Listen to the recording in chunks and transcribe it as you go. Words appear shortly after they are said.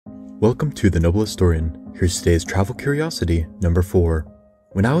Welcome to The Noble Historian. Here's today's travel curiosity, number 4.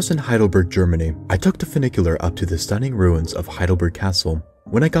 When I was in Heidelberg, Germany, I took the funicular up to the stunning ruins of Heidelberg Castle.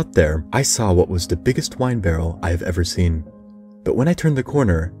 When I got there, I saw what was the biggest wine barrel I have ever seen. But when I turned the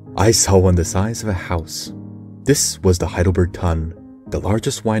corner, I saw one the size of a house. This was the Heidelberg Tun, the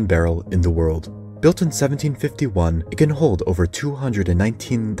largest wine barrel in the world. Built in 1751, it can hold over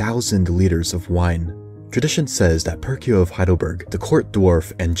 219,000 liters of wine. Tradition says that Perkio of Heidelberg, the court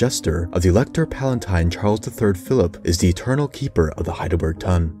dwarf and jester of the Elector Palatine Charles III Philip, is the eternal keeper of the Heidelberg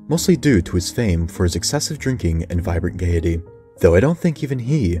Tun, mostly due to his fame for his excessive drinking and vibrant gaiety. Though I don't think even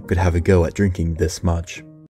he could have a go at drinking this much.